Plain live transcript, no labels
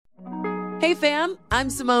Hey fam, I'm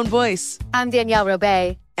Simone Boyce. I'm Danielle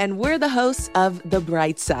Robay. And we're the hosts of The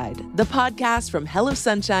Bright Side, the podcast from Hello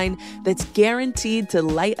Sunshine that's guaranteed to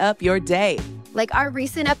light up your day. Like our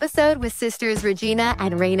recent episode with sisters Regina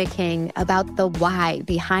and Raina King about the why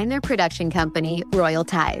behind their production company, Royal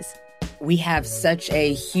Ties. We have such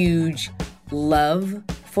a huge love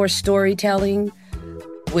for storytelling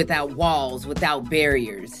without walls, without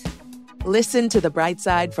barriers. Listen to The Bright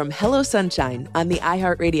Side from Hello Sunshine on the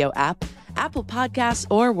iHeartRadio app, Apple Podcasts,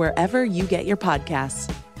 or wherever you get your podcasts.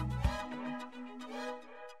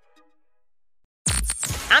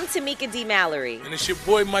 I'm Tamika D. Mallory. And it's your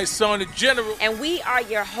boy, my son, the General. And we are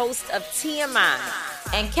your hosts of TMI.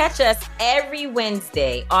 And catch us every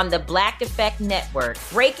Wednesday on the Black Effect Network,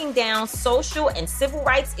 breaking down social and civil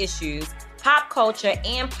rights issues, pop culture,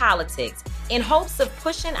 and politics in hopes of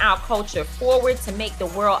pushing our culture forward to make the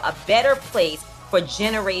world a better place for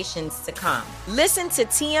generations to come. Listen to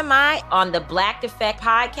TMI on the Black Effect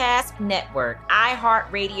Podcast Network,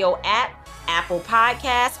 iHeartRadio app, Apple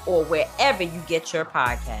Podcasts, or wherever you get your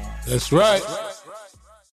podcasts. That's right.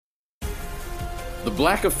 The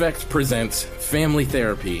Black Effect presents Family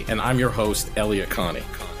Therapy, and I'm your host, Elliot Connie.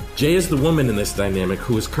 Jay is the woman in this dynamic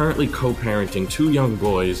who is currently co-parenting 2 young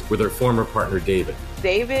boys with her former partner, David.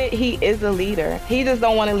 David, he is a leader. He just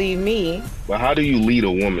don't want to leave me. But how do you lead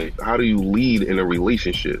a woman? How do you lead in a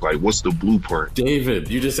relationship? Like, what's the blueprint? David,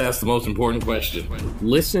 you just asked the most important question.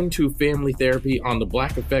 Listen to Family Therapy on the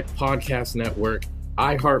Black Effect Podcast Network,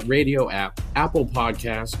 iHeartRadio app, Apple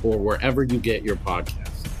Podcasts, or wherever you get your podcasts.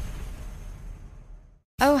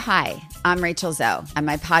 Oh, hi, I'm Rachel Zoe, and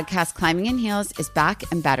my podcast, Climbing in Heels, is back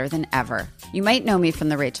and better than ever. You might know me from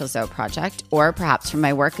the Rachel Zoe Project, or perhaps from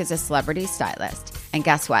my work as a celebrity stylist. And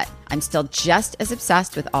guess what? I'm still just as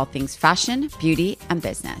obsessed with all things fashion, beauty, and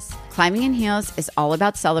business. Climbing in Heels is all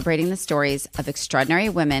about celebrating the stories of extraordinary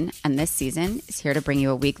women, and this season is here to bring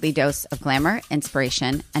you a weekly dose of glamour,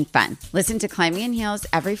 inspiration, and fun. Listen to Climbing in Heels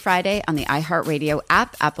every Friday on the iHeartRadio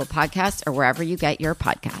app, Apple Podcasts, or wherever you get your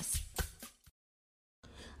podcasts.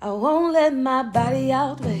 I won't let my body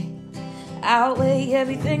outweigh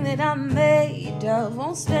everything that I'm made of.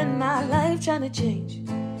 Won't spend my life trying to change.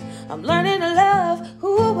 I'm learning to love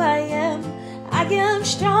who I am. I am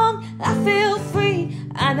strong, I feel free.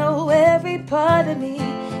 I know every part of me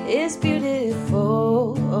is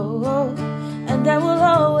beautiful. And I will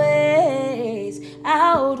always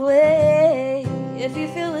outweigh. If you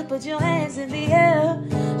feel it, put your hands in the air.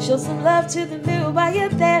 Show some love to the mirror while you're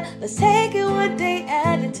there. Let's take it one day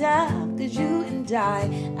at a time, 'cause you and I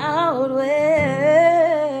outweigh.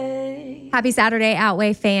 Happy Saturday,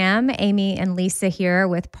 Outweigh fam. Amy and Lisa here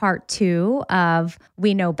with part 2 of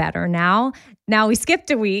We Know Better Now. Now, we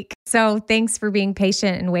skipped a week, so thanks for being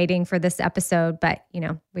patient and waiting for this episode. But,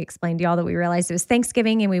 we explained to y'all that we realized it was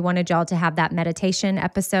Thanksgiving and we wanted y'all to have that meditation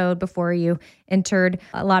episode before you entered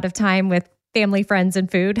a lot of time with family, friends,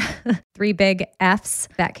 and food. 3 big F's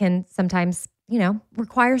that can sometimes,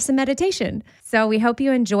 require some meditation. So we hope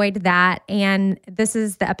you enjoyed that. And this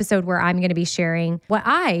is the episode where I'm going to be sharing what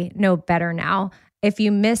I know better now. If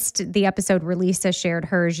you missed the episode where Lisa shared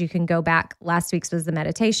hers, you can go back. Last week's was the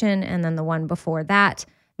meditation. And then the one before that,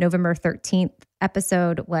 November 13th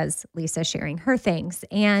episode, was Lisa sharing her things.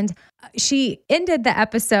 And she ended the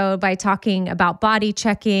episode by talking about body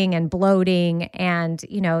checking and bloating, and,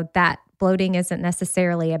 that bloating isn't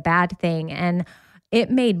necessarily a bad thing. And it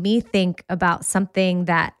made me think about something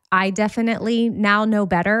that I definitely now know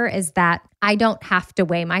better, is that I don't have to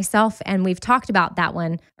weigh myself. And we've talked about that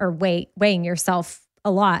one, or weighing yourself,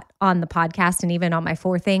 a lot on the podcast, and even on my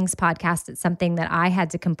 4 Things podcast. It's something that I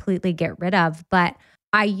had to completely get rid of. But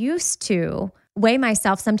I used to weigh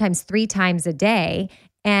myself sometimes 3 times a day,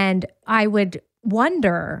 and I would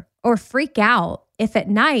wonder or freak out if at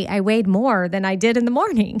night I weighed more than I did in the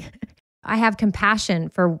morning. I have compassion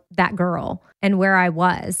for that girl and where I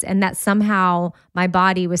was, and that somehow my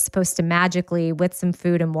body was supposed to magically, with some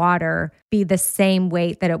food and water, be the same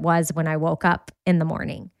weight that it was when I woke up in the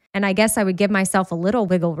morning. And I guess I would give myself a little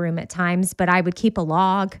wiggle room at times, but I would keep a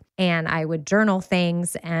log, and I would journal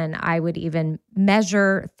things, and I would even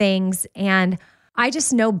measure things. And I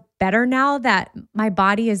just know better now that my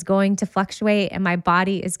body is going to fluctuate and my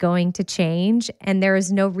body is going to change, and there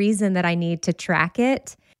is no reason that I need to track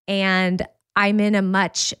it. And I'm in a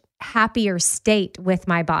much happier state with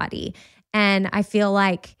my body. And I feel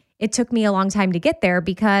like it took me a long time to get there,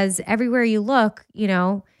 because everywhere you look,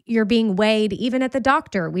 you're being weighed, even at the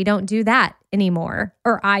doctor. We don't do that anymore,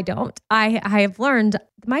 or I don't. I have learned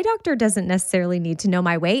my doctor doesn't necessarily need to know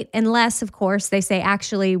my weight, unless, of course, they say,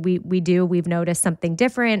 actually, we do. We've noticed something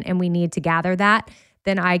different and we need to gather that.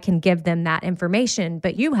 then I can give them that information.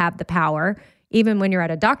 But you have the power, even when you're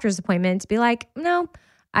at a doctor's appointment, to be like, no,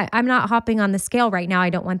 I'm not hopping on the scale right now. I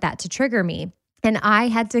don't want that to trigger me. And I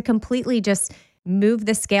had to completely just move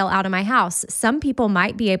the scale out of my house. Some people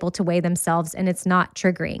might be able to weigh themselves and it's not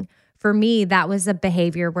triggering. For me, that was a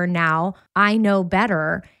behavior where now I know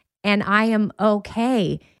better and I am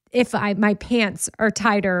okay if my pants are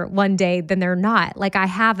tighter one day than they're not. Like I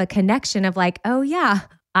have a connection of like, oh yeah,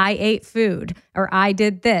 I ate food or I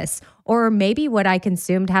did this. Or maybe what I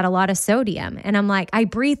consumed had a lot of sodium. And I'm like, I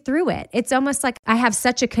breathe through it. It's almost like I have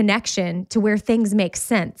such a connection to where things make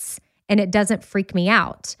sense and it doesn't freak me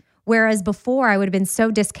out. Whereas before I would have been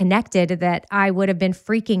so disconnected that I would have been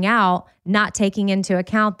freaking out, not taking into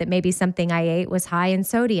account that maybe something I ate was high in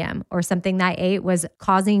sodium or something that I ate was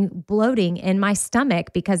causing bloating in my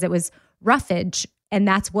stomach because it was roughage and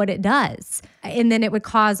that's what it does. And then it would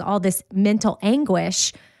cause all this mental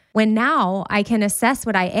anguish when now I can assess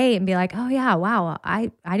what I ate and be like, oh yeah, wow,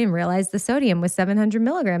 I didn't realize the sodium was 700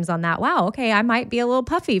 milligrams on that. Wow, okay, I might be a little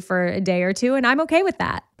puffy for a day or two and I'm okay with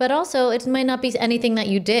that. But also, it might not be anything that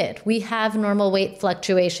you did. We have normal weight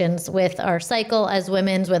fluctuations with our cycle as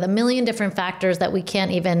women, with a million different factors that we can't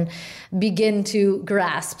even begin to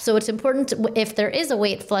grasp. So it's important, if there is a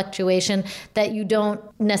weight fluctuation, that you don't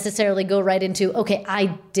necessarily go right into, okay,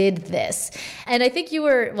 I did this. And I think you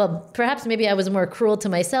were, well, perhaps maybe I was more cruel to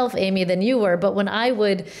myself, Amy, than you were. But when I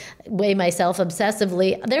would weigh myself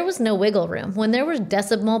obsessively, there was no wiggle room. When there were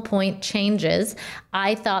decimal point changes,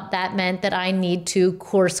 I thought that meant that I need to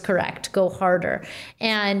course correct, go harder.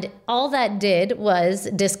 And all that did was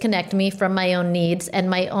disconnect me from my own needs and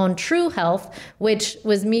my own true health, which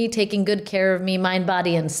was me taking good care of me, mind,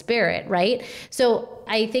 body, and spirit, right? So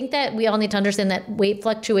I think that we all need to understand that weight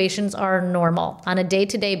fluctuations are normal on a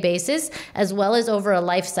day-to-day basis, as well as over a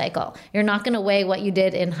life cycle. You're not going to weigh what you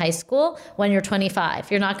did in high school when you're 25.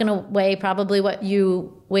 You're not going to weigh probably what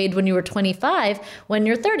you weighed when you were 25 when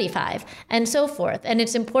you're 35, and so forth. And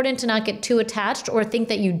it's important to not get too attached or think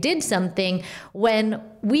that you did something when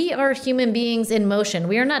we are human beings in motion.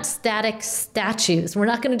 We are not static statues. We're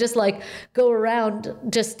not going to just like go around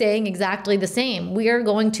just staying exactly the same. We are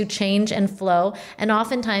going to change and flow. And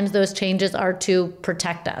oftentimes those changes are to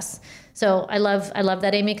protect us. So I love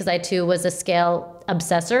that, Amy, because I too was a scale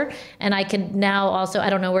obsessor, and I can now also, I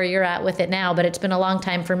don't know where you're at with it now, but it's been a long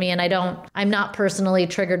time for me, and I'm not personally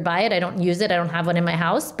triggered by it. I don't use it. I don't have one in my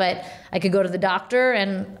house, but I could go to the doctor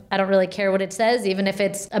and I don't really care what it says, even if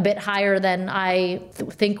it's a bit higher than I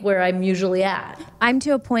think where I'm usually at. I'm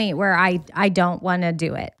to a point where I don't want to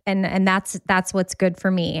do it. And that's what's good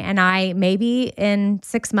for me. And I maybe in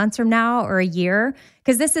 6 months from now or a year,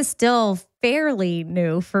 because this is still fairly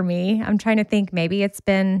new for me. I'm trying to think, maybe it's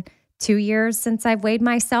been 2 years since I've weighed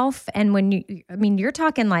myself. And you're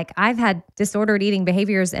talking like I've had disordered eating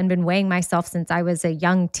behaviors and been weighing myself since I was a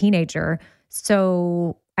young teenager.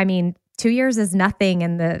 So, 2 years is nothing.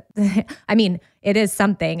 And it is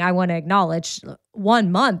something I want to acknowledge.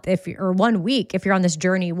 1 month, or 1 week, if you're on this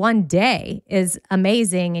journey, one day is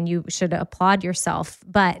amazing and you should applaud yourself.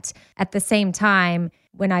 But at the same time,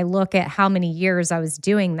 when I look at how many years I was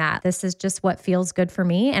doing that, this is just what feels good for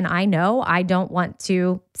me. And I know I don't want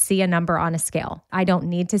to see a number on a scale. I don't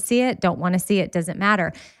need to see it, don't want to see it, doesn't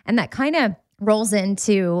matter. And that kind of rolls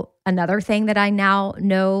into another thing that I now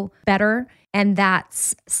know better, and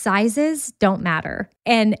that's sizes don't matter.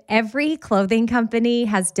 And every clothing company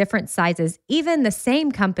has different sizes. Even the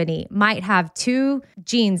same company might have 2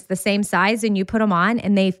 jeans the same size and you put them on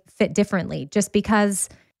and they fit differently just because,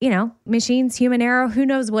 machines, human error, who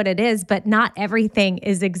knows what it is, but not everything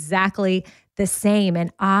is exactly the same.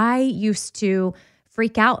 And I used to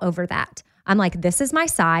freak out over that. I'm like, this is my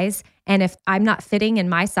size. And if I'm not fitting in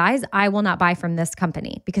my size, I will not buy from this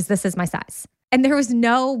company because this is my size. And there was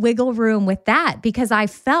no wiggle room with that because I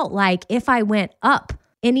felt like if I went up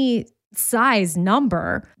any size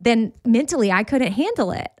number, then mentally I couldn't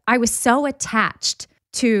handle it. I was so attached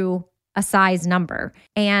to a size number.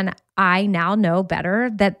 And I now know better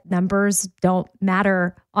that numbers don't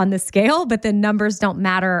matter on the scale, but the numbers don't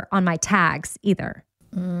matter on my tags either.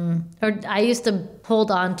 Or I used to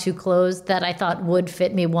hold on to clothes that I thought would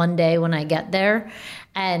fit me one day when I get there,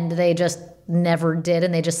 and they just never did,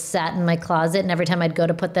 and they just sat in my closet, and every time I'd go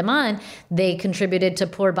to put them on, they contributed to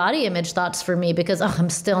poor body image thoughts for me because, I'm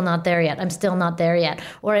still not there yet. I'm still not there yet.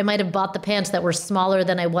 Or I might have bought the pants that were smaller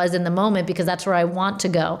than I was in the moment because that's where I want to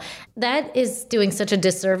go. That is doing such a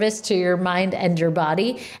disservice to your mind and your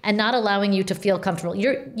body and not allowing you to feel comfortable.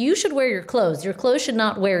 You should wear your clothes. Your clothes should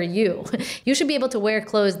not wear you. You should be able to wear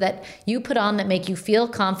clothes that you put on that make you feel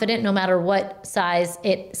confident no matter what size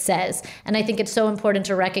it says. And I think it's so important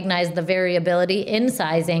to recognize the variability variability in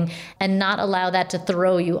sizing and not allow that to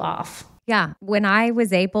throw you off. Yeah. When I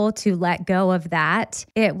was able to let go of that,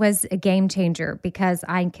 it was a game changer because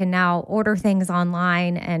I can now order things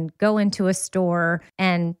online and go into a store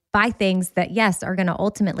and buy things that, yes, are going to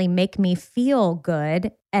ultimately make me feel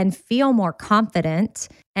good and feel more confident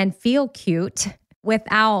and feel cute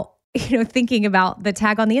without, thinking about the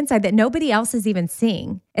tag on the inside that nobody else is even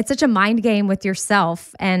seeing. It's such a mind game with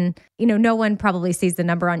yourself. And, no one probably sees the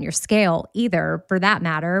number on your scale either for that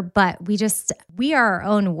matter, but we are our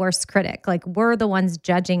own worst critic. Like we're the ones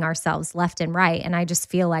judging ourselves left and right. And I just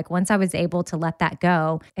feel like once I was able to let that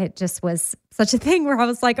go, it just was such a thing where I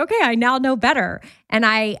was like, okay, I now know better. And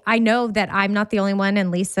I know that I'm not the only one. And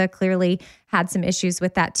Lisa clearly had some issues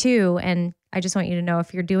with that too. And I just want you to know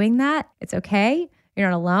if you're doing that, it's okay. You're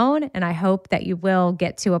not alone. And I hope that you will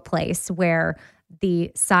get to a place where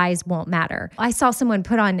the size won't matter. I saw someone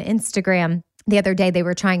put on Instagram the other day, they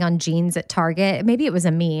were trying on jeans at Target. Maybe it was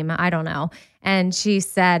a meme. I don't know. And she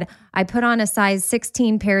said, I put on a size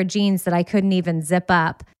 16 pair of jeans that I couldn't even zip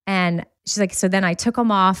up. And she's like, so then I took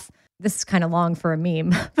them off. This is kind of long for a meme,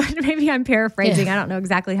 but maybe I'm paraphrasing. Yeah. I don't know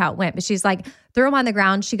exactly how it went, but she's like, threw them on the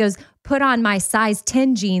ground. She goes, put on my size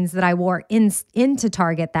 10 jeans that I wore into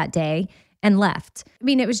Target that day and left. I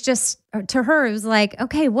mean, it was just, to her, it was like,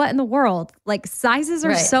 okay, what in the world? Like sizes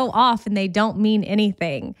are so off and they don't mean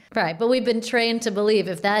anything. Right. But we've been trained to believe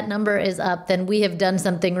if that number is up, then we have done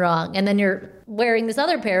something wrong. And then you're wearing this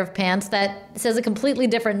other pair of pants that says a completely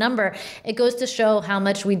different number. It goes to show how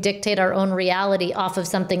much we dictate our own reality off of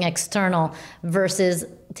something external versus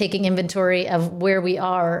taking inventory of where we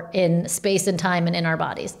are in space and time and in our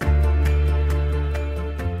bodies.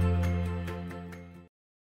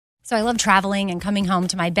 So I love traveling and coming home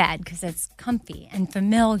to my bed because it's comfy and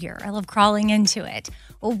familiar. I love crawling into it.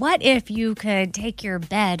 Well, what if you could take your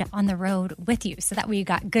bed on the road with you so that way you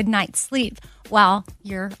got good night's sleep while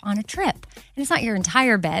you're on a trip? And it's not your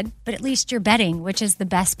entire bed, but at least your bedding, which is the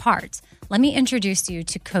best part. Let me introduce you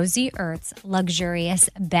to Cozy Earth's luxurious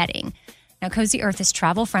bedding. Now, Cozy Earth is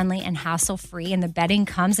travel-friendly and hassle-free, and the bedding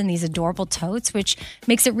comes in these adorable totes, which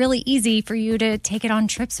makes it really easy for you to take it on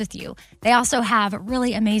trips with you. They also have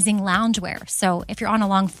really amazing loungewear, so if you're on a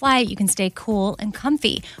long flight, you can stay cool and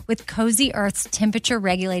comfy with Cozy Earth's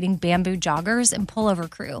temperature-regulating bamboo joggers and pullover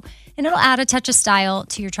crew. And it'll add a touch of style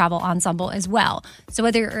to your travel ensemble as well. So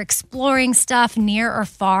whether you're exploring stuff near or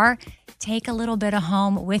far, take a little bit of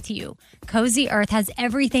home with you. Cozy Earth has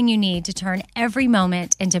everything you need to turn every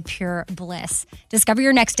moment into pure bliss. Discover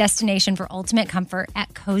your next destination for ultimate comfort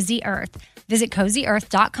at Cozy Earth. Visit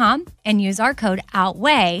CozyEarth.com and use our code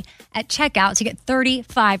OUTWEIGH at checkout to get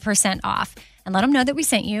 35% off. And let them know that we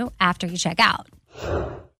sent you after you check out.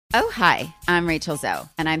 Oh, hi, I'm Rachel Zoe,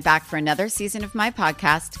 and I'm back for another season of my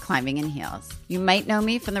podcast, Climbing in Heels. You might know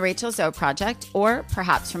me from the Rachel Zoe Project, or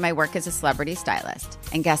perhaps from my work as a celebrity stylist.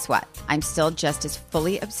 And guess what? I'm still just as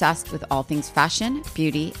fully obsessed with all things fashion,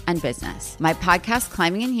 beauty, and business. My podcast,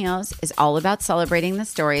 Climbing in Heels, is all about celebrating the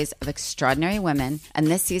stories of extraordinary women, and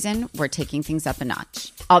this season, we're taking things up a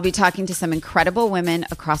notch. I'll be talking to some incredible women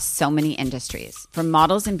across so many industries, from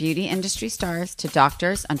models and beauty industry stars to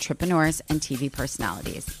doctors, entrepreneurs, and TV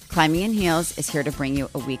personalities. Climbing in Heels is here to bring you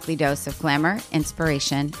a weekly dose of glamour,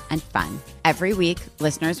 inspiration, and fun. Every week,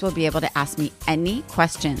 listeners will be able to ask me any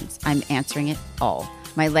questions. I'm answering it all.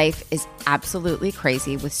 My life is absolutely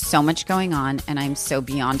crazy with so much going on, and I'm so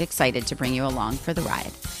beyond excited to bring you along for the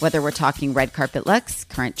ride. Whether we're talking red carpet looks,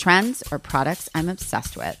 current trends, or products I'm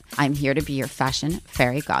obsessed with, I'm here to be your fashion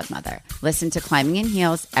fairy godmother. Listen to Climbing in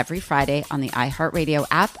Heels every Friday on the iHeartRadio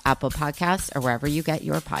app, Apple Podcasts, or wherever you get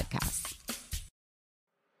your podcasts.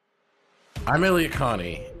 I'm Elliot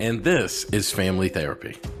Connie, and this is Family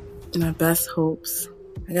Therapy. My best hopes,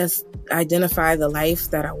 I guess, identify the life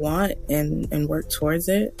that I want and work towards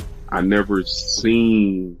it. I never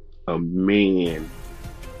seen a man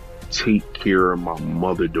take care of my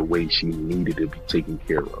mother the way she needed to be taken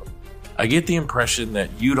care of. I get the impression that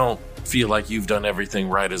you don't feel like you've done everything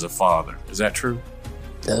right as a father. Is that true?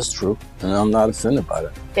 That's true, and I'm not offended by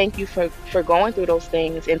that. Thank you for going through those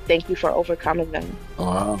things, and thank you for overcoming them.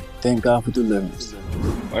 Wow. Thank God for deliverance.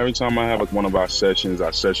 Every time I have one of our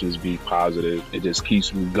sessions be positive. It just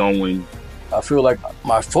keeps me going. I feel like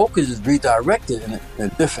my focus is redirected in a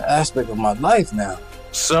different aspect of my life now.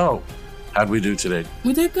 So, how'd we do today?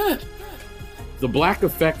 We did good. The Black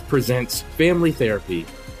Effect presents Family Therapy.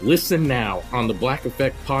 Listen now on the Black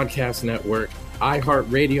Effect Podcast Network,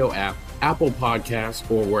 iHeartRadio app, Apple Podcasts,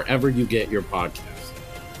 or wherever you get your podcasts.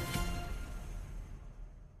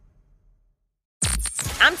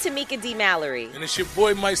 I'm Tamika D. Mallory. And it's your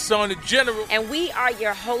boy, my son, the General. And we are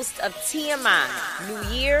your hosts of TMI.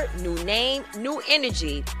 New year, new name, new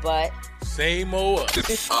energy, but same old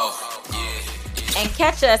us. Oh, yeah. And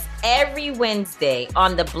catch us every Wednesday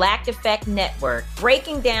on the Black Effect Network,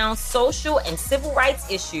 breaking down social and civil rights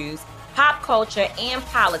issues, pop culture, and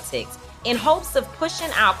politics in hopes of pushing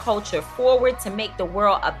our culture forward to make the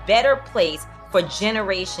world a better place for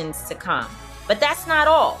generations to come. But that's not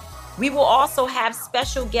all. We will also have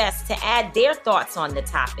special guests to add their thoughts on the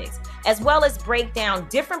topics, as well as break down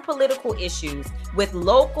different political issues with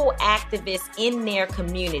local activists in their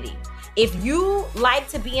community. If you like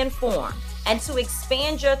to be informed and to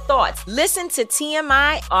expand your thoughts, listen to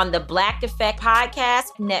TMI on the Black Effect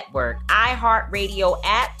Podcast Network, iHeartRadio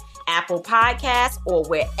app, Apple Podcasts, or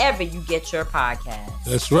wherever you get your podcasts.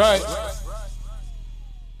 That's right.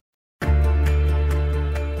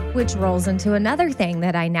 Which rolls into another thing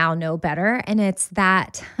that I now know better, and it's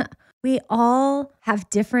that we all have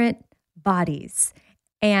different bodies.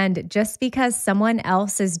 And just because someone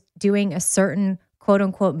else is doing a certain quote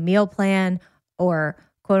unquote meal plan or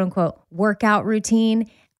quote unquote workout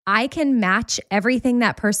routine, I can match everything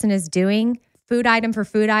that person is doing, food item for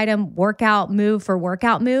food item, workout move for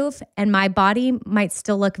workout move, and my body might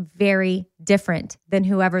still look very different than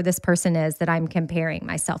whoever this person is that I'm comparing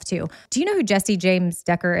myself to. Do you know who Jessie James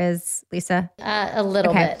Decker is, Lisa? A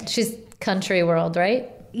little bit. She's country world, right?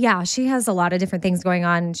 Yeah, she has a lot of different things going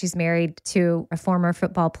on. She's married to a former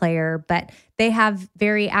football player, but they have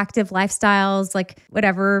very active lifestyles, like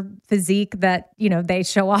whatever physique that, you know, they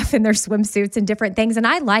show off in their swimsuits and different things. And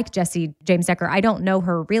I like Jessie James Decker. I don't know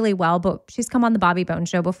her really well, but she's come on the Bobby Bone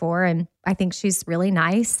Show before, and I think she's really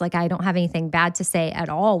nice. Like, I don't have anything bad to say at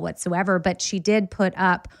all whatsoever, but she did put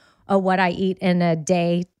up a what I eat in a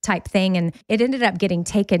day type thing. And it ended up getting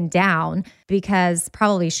taken down because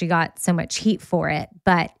probably she got so much heat for it,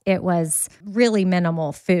 but it was really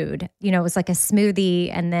minimal food. You know, it was like a smoothie.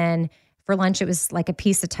 And then for lunch, it was like a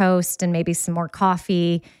piece of toast and maybe some more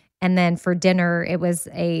coffee. And then for dinner, it was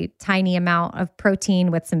a tiny amount of protein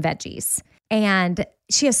with some veggies. And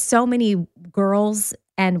she has so many girls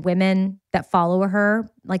and women that follow her,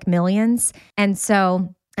 like millions. And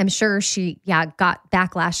so I'm sure she, got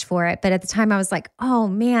backlash for it. But at the time I was like, oh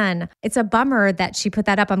man, it's a bummer that she put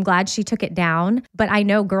that up. I'm glad she took it down. But I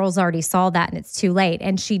know girls already saw that and it's too late.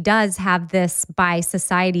 And she does have this by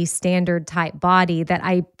society standard type body that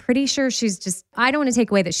I'm pretty sure she's just, I don't want to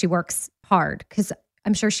take away that she works hard, because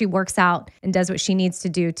I'm sure she works out and does what she needs to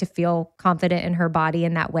do to feel confident in her body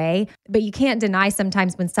in that way. But you can't deny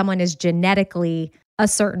sometimes when someone is genetically a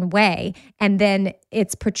certain way, and then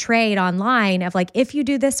it's portrayed online of like, if you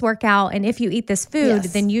do this workout and if you eat this food,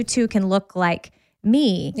 then you too can look like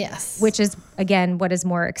me. Yes. Which is, again, what is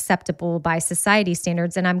more acceptable by society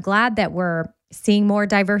standards. And I'm glad that we're seeing more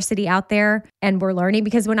diversity out there and we're learning,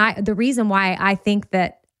 because the reason why I think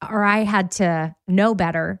that, or I had to know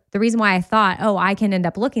better, the reason why I thought, oh, I can end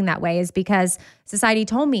up looking that way is because society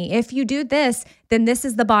told me, if you do this, then this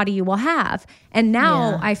is the body you will have. And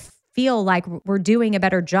now I feel like we're doing a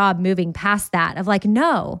better job moving past that of like,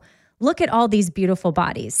 no, look at all these beautiful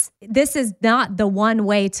bodies. This is not the one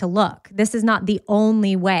way to look. This is not the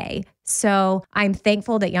only way. So I'm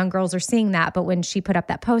thankful that young girls are seeing that. But when she put up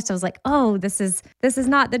that post, I was like, oh, this is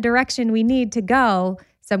not the direction we need to go.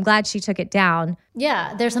 So I'm glad she took it down.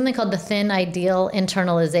 Yeah, there's something called the thin ideal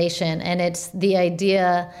internalization. And it's the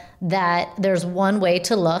idea that there's one way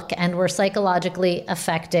to look and we're psychologically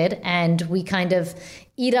affected, and we kind of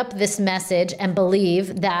eat up this message and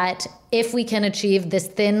believe that if we can achieve this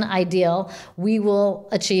thin ideal, we will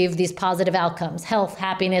achieve these positive outcomes: health,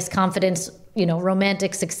 happiness, confidence,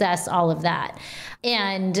 romantic success, all of that.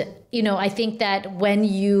 And, I think that when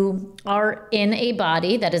you are in a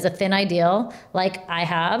body that is a thin ideal, like I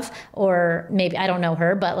have, or maybe, I don't know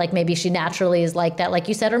her, but like maybe she naturally is like that, like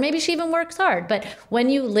you said, or maybe she even works hard. But when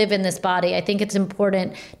you live in this body, I think it's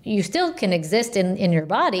important, you still can exist in your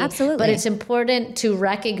body. Absolutely. But it's important to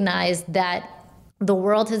recognize that the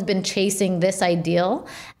world has been chasing this ideal,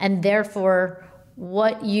 and therefore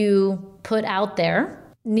what you put out there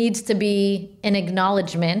needs to be an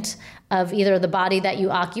acknowledgement of either the body that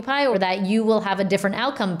you occupy or that you will have a different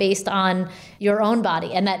outcome based on your own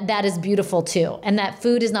body. And that is beautiful too. And that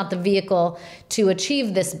food is not the vehicle to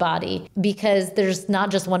achieve this body, because there's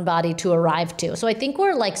not just one body to arrive to. So I think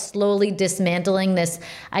we're like slowly dismantling this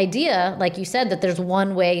idea, like you said, that there's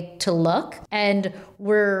one way to look, and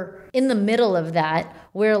we're in the middle of that,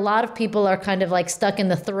 where a lot of people are kind of like stuck in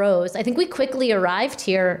the throes. I think we quickly arrived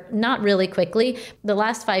here, not really quickly. The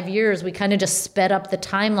last 5 years, we kind of just sped up the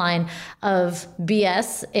timeline of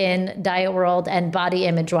BS in diet world and body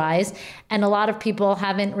image wise. And a lot of people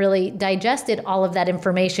haven't really digested all of that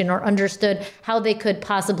information or understood how they could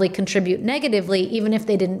possibly contribute negatively, even if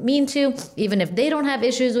they didn't mean to, even if they don't have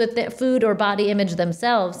issues with their food or body image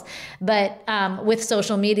themselves. But with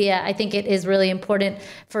social media, I think it is really important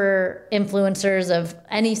for influencers of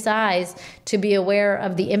any size to be aware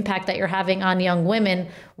of the impact that you're having on young women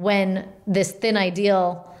when this thin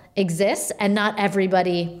ideal exists and not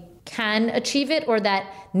everybody can achieve it, or that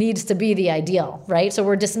needs to be the ideal, right? So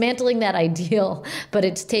we're dismantling that ideal, but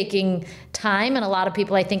it's taking time. And a lot of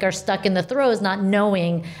people, I think, are stuck in the throes, not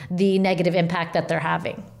knowing the negative impact that they're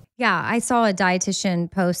having. Yeah, I saw a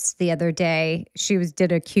dietitian post the other day. She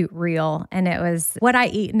did a cute reel, and it was what I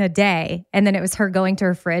eat in a day. And then it was her going to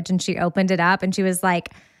her fridge, and she opened it up, and she was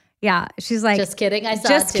like, yeah, she's like, just kidding. I saw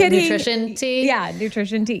just it too. kidding. Nutrition tea. Yeah,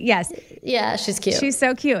 nutrition tea. Yes. Yeah, she's cute. She's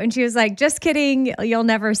so cute. And she was like, just kidding. You'll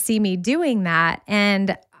never see me doing that.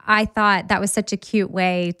 And I thought that was such a cute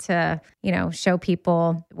way to, show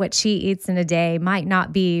people what she eats in a day might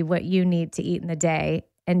not be what you need to eat in a day.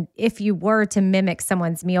 And if you were to mimic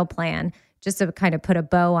someone's meal plan, just to kind of put a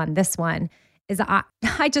bow on this one, is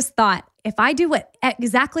I just thought, if I do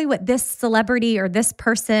exactly what this celebrity or this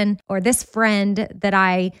person or this friend that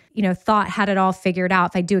I, thought had it all figured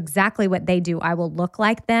out, if I do exactly what they do, I will look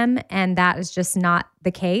like them. And that is just not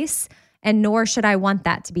the case. And nor should I want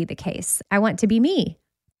that to be the case. I want to be me.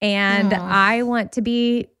 And I want to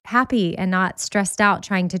be happy and not stressed out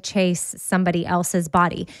trying to chase somebody else's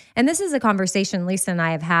body. And this is a conversation Lisa and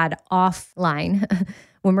I have had offline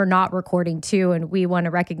when we're not recording too, and we want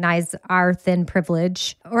to recognize our thin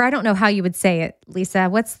privilege. Or I don't know how you would say it, Lisa.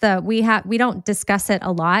 We don't discuss it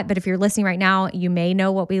a lot, but if you're listening right now, you may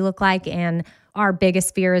know what we look like. And our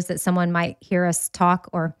biggest fear is that someone might hear us talk,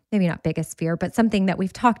 or maybe not biggest fear, but something that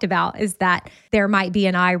we've talked about is that there might be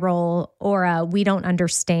an eye roll or a we don't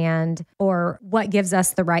understand, or what gives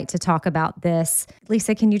us the right to talk about this.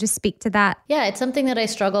 Lisa, can you just speak to that? Yeah, it's something that I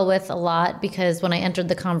struggle with a lot, because when I entered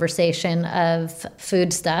the conversation of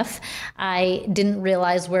food stuff, I didn't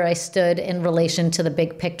realize where I stood in relation to the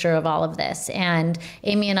big picture of all of this. And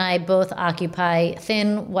Amy and I both occupy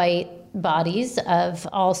thin, white bodies of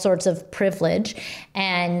all sorts of privilege.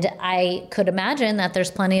 And I could imagine that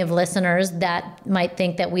there's plenty of listeners that might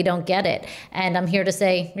think that we don't get it. And I'm here to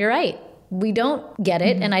say, you're right. We don't get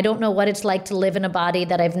it. And I don't know what it's like to live in a body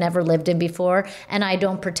that I've never lived in before. And I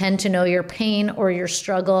don't pretend to know your pain or your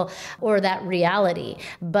struggle or that reality.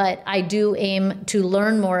 But I do aim to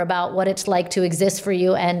learn more about what it's like to exist for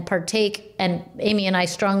you and partake. And Amy and I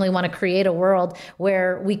strongly want to create a world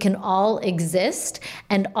where we can all exist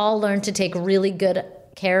and all learn to take really good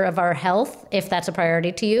care of our health, if that's a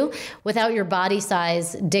priority to you, without your body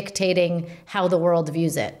size dictating how the world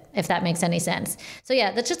views it, if that makes any sense. So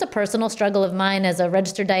yeah, that's just a personal struggle of mine as a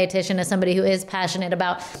registered dietitian, as somebody who is passionate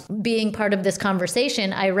about being part of this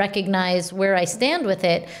conversation. I recognize where I stand with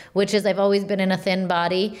it, which is I've always been in a thin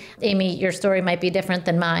body. Amy, your story might be different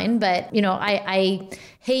than mine, but I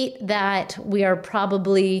hate that we are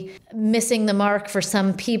probably missing the mark for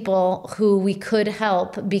some people who we could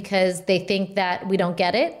help because they think that we don't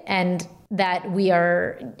get it and that we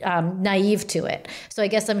are naive to it. So I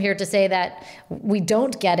guess I'm here to say that we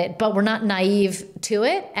don't get it, but we're not naive to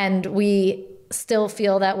it. And we still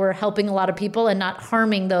feel that we're helping a lot of people and not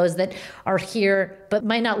harming those that are here, but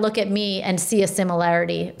might not look at me and see a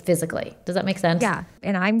similarity physically. Does that make sense? Yeah.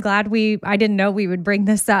 And I'm glad I didn't know we would bring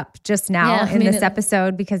this up just now in this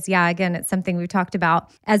episode, because again, it's something we've talked about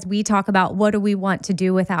as we talk about what do we want to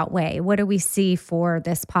do without whey? What do we see for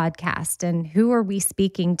this podcast, and who are we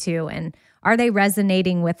speaking to, and are they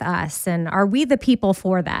resonating with us? And are we the people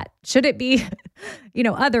for that? Should it be,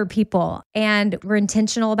 other people? And we're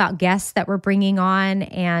intentional about guests that we're bringing on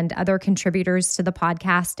and other contributors to the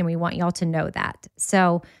podcast. And we want y'all to know that.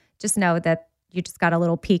 So just know that you just got a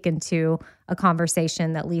little peek into a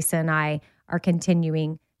conversation that Lisa and I are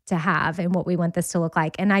continuing to have and what we want this to look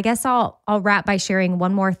like. And I guess I'll wrap by sharing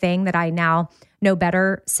one more thing that I now know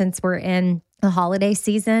better since we're in the holiday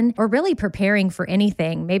season, or really preparing for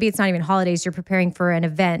anything. Maybe it's not even holidays, you're preparing for an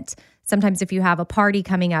event, sometimes if you have a party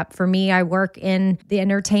coming up, for me, I work in the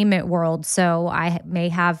entertainment world. So I may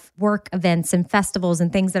have work events and festivals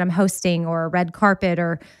and things that I'm hosting, or a red carpet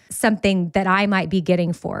or something that I might be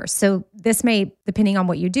getting for. So this may, depending on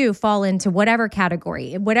what you do, fall into whatever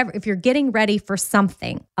category. Whatever, if you're getting ready for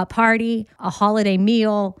something, a party, a holiday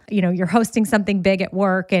meal, you're hosting something big at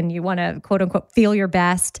work and you want to quote unquote feel your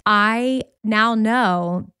best. I now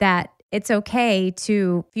know that it's okay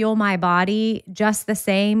to fuel my body just the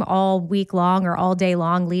same all week long or all day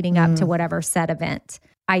long leading up to whatever set event.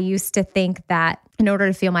 I used to think that in order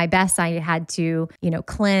to feel my best, I had to,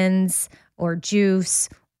 cleanse or juice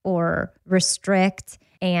or restrict,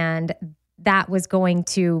 and that was going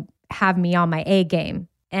to have me on my A game.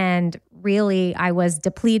 And really, I was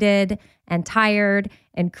depleted and tired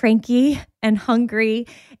and cranky and hungry,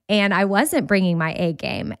 and I wasn't bringing my A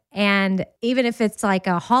game. And even if it's like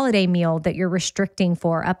a holiday meal that you're restricting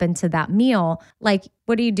for up into that meal, like,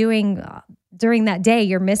 what are you doing during that day?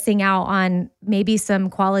 You're missing out on maybe some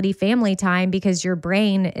quality family time because your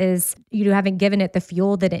brain you haven't given it the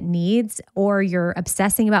fuel that it needs, or you're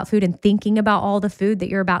obsessing about food and thinking about all the food that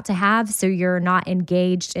you're about to have. So you're not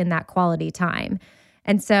engaged in that quality time.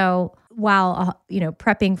 And so while,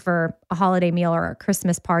 prepping for a holiday meal or a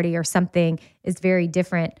Christmas party or something is very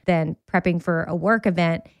different than prepping for a work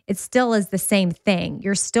event, it still is the same thing.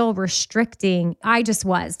 You're still restricting. I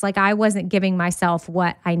wasn't giving myself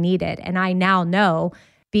what I needed. And I now know,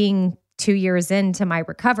 being 2 years into my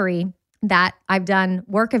recovery, that I've done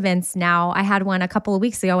work events now. I had one a couple of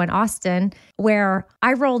weeks ago in Austin where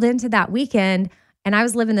I rolled into that weekend and I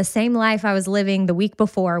was living the same life I was living the week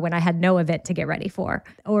before when I had no event to get ready for,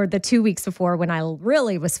 or the 2 weeks before when I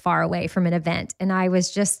really was far away from an event. And I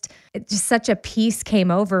was just such a peace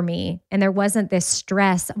came over me. And there wasn't this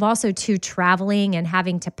stress of also traveling and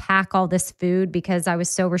having to pack all this food because I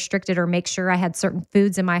was so restricted, or make sure I had certain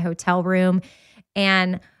foods in my hotel room.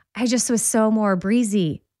 And I just was so more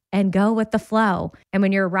breezy and go with the flow. And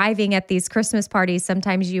when you're arriving at these Christmas parties,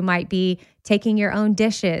 sometimes you might be taking your own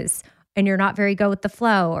dishes, and you're not very go with the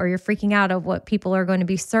flow, or you're freaking out of what people are going to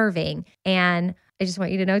be serving. And I just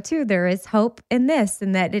want you to know too, there is hope in this,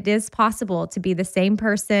 and that it is possible to be the same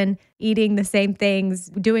person, eating the same things,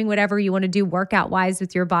 doing whatever you want to do workout wise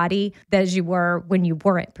with your body as you were when you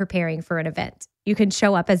weren't preparing for an event. You can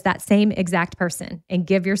show up as that same exact person and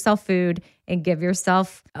give yourself food and give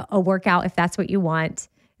yourself a workout if that's what you want.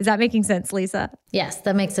 Is that making sense, Lisa? Yes,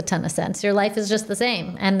 that makes a ton of sense. Your life is just the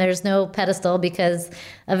same, and there's no pedestal because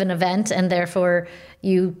of an event, and therefore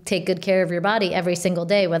you take good care of your body every single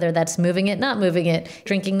day, whether that's moving it, not moving it,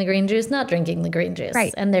 drinking the green juice, not drinking the green juice.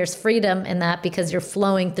 Right. And there's freedom in that because you're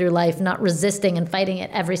flowing through life, not resisting and fighting it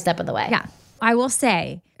every step of the way. Yeah. I will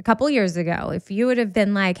say, a couple years ago, if you would have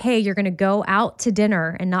been like, hey, you're going to go out to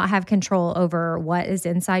dinner and not have control over what is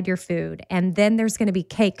inside your food, and then there's going to be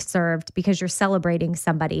cake served because you're celebrating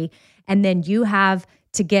somebody, and then you have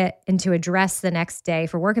to get into a dress the next day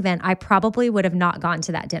for work event, I probably would have not gone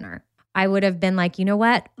to that dinner. I would have been like, you know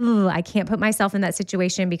what? I can't put myself in that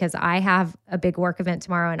situation because I have a big work event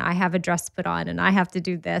tomorrow and I have a dress to put on and I have to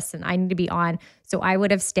do this and I need to be on. So I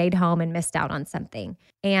would have stayed home and missed out on something.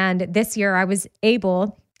 And this year I was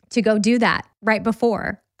able to go do that right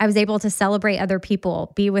before. I was able to celebrate other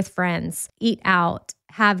people, be with friends, eat out,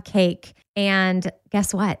 have cake. And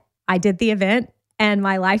guess what? I did the event and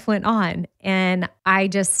my life went on. And I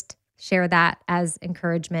just share that as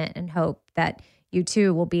encouragement and hope that you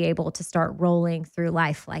too will be able to start rolling through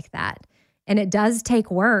life like that. And it does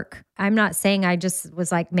take work. I'm not saying I just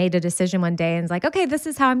was like made a decision one day and was like, okay, this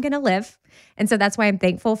is how I'm going to live. And so that's why I'm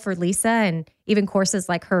thankful for Lisa, and even courses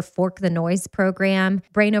like her Fork the Noise program.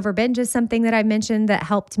 Brain Over Binge is something that I mentioned that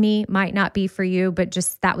helped me, might not be for you, but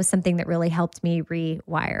just that was something that really helped me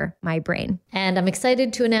rewire my brain. And I'm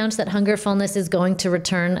excited to announce that Hungerfulness is going to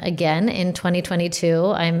return again in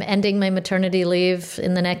 2022. I'm ending my maternity leave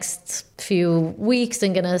in the next few weeks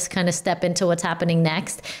and going to kind of step into what's happening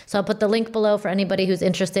next. So I'll put the link below for anybody who's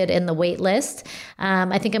interested in the wait list.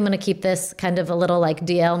 I think I'm going to keep this kind of a little like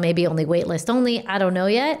DL, maybe only wait list only. I don't know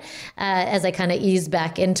yet, as I kind of ease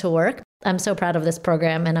back into work. I'm so proud of this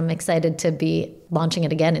program, and I'm excited to be launching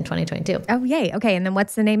it again in 2022. Oh, yay. Okay. And then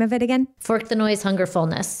what's the name of it again? Fork the Noise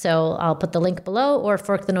Hungerfulness. So I'll put the link below, or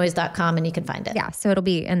forkthenoise.com, and you can find it. Yeah. So it'll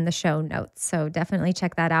be in the show notes. So definitely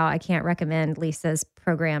check that out. I can't recommend Lisa's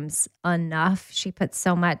programs enough. She puts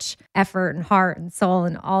so much effort and heart and soul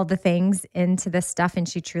and all the things into this stuff, and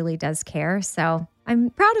she truly does care. So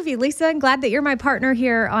I'm proud of you, Lisa. I'm glad that you're my partner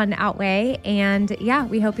here on Outweigh. And yeah,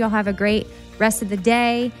 we hope y'all have a great rest of the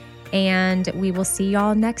day. And we will see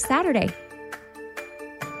y'all next Saturday.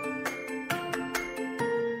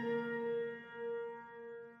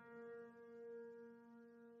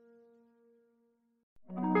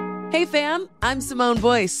 fam. I'm Simone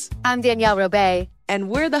Boyce. I'm Danielle Robay. And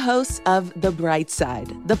we're the hosts of The Bright Side,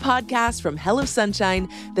 the podcast from Hello Sunshine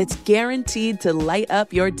that's guaranteed to light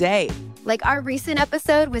up your day. Like our recent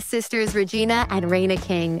episode with sisters Regina and Raina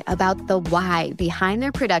King about the why behind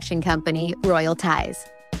their production company, Royal Ties.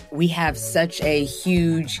 We have such a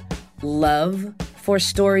huge love for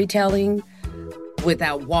storytelling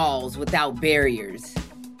without walls, without barriers.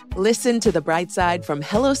 Listen to The Bright Side from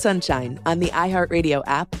Hello Sunshine on the iHeartRadio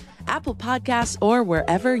app, Apple Podcasts, or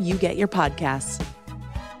wherever you get your podcasts.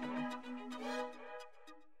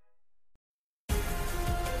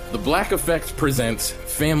 The Black Effect presents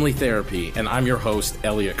Family Therapy, and I'm your host,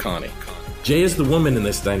 Elliot Connie. Jay is the woman in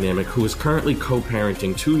this dynamic who is currently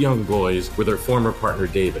co-parenting 2 young boys with her former partner,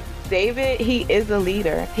 David. David, he is a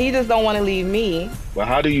leader. He just don't want to leave me. But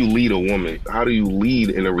how do you lead a woman? How do you lead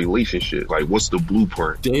in a relationship? Like, what's the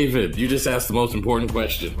blueprint? David, you just asked the most important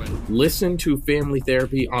question. Listen to Family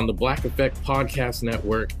Therapy on the Black Effect Podcast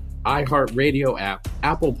Network, iHeartRadio app,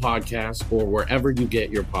 Apple Podcasts, or wherever you get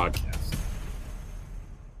your podcasts.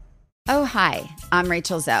 Oh, hi, I'm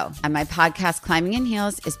Rachel Zoe, and my podcast, Climbing in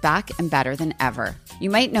Heels, is back and better than ever. You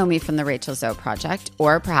might know me from the Rachel Zoe Project,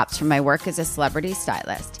 or perhaps from my work as a celebrity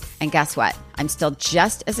stylist. And guess what? I'm still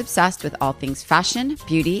just as obsessed with all things fashion,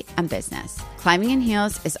 beauty, and business. Climbing in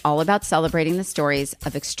Heels is all about celebrating the stories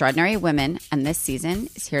of extraordinary women, and this season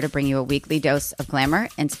is here to bring you a weekly dose of glamour,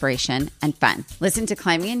 inspiration, and fun. Listen to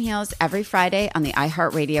Climbing in Heels every Friday on the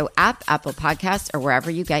iHeartRadio app, Apple Podcasts, or wherever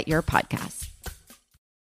you get your podcasts.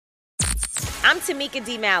 I'm Tamika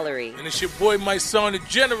D. Mallory. And it's your boy, my son, the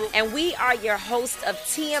General. And we are your hosts of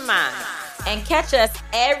TMI. And catch us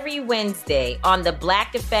every Wednesday on the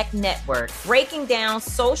Black Effect Network, breaking down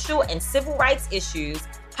social and civil rights issues,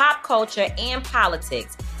 pop culture, and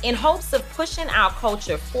politics in hopes of pushing our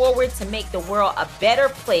culture forward to make the world a better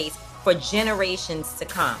place for generations to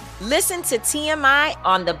come. Listen to TMI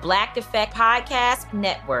on the Black Effect Podcast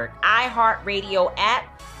Network, iHeartRadio app,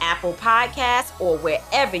 Apple Podcasts, or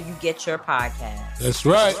wherever you get your podcasts. That's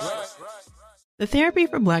right. The Therapy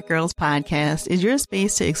for Black Girls podcast is your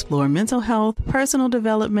space to explore mental health, personal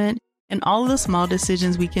development, and all of the small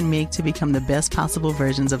decisions we can make to become the best possible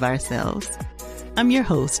versions of ourselves. I'm your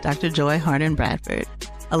host, Dr. Joy Harden Bradford,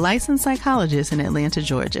 a licensed psychologist in Atlanta,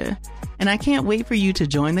 Georgia, and I can't wait for you to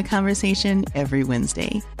join the conversation every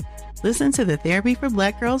Wednesday. Listen to the Therapy for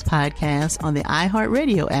Black Girls podcast on the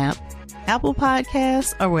iHeartRadio app, Apple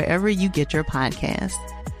Podcasts, or wherever you get your podcasts.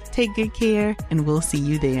 Take good care, and we'll see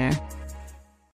you there.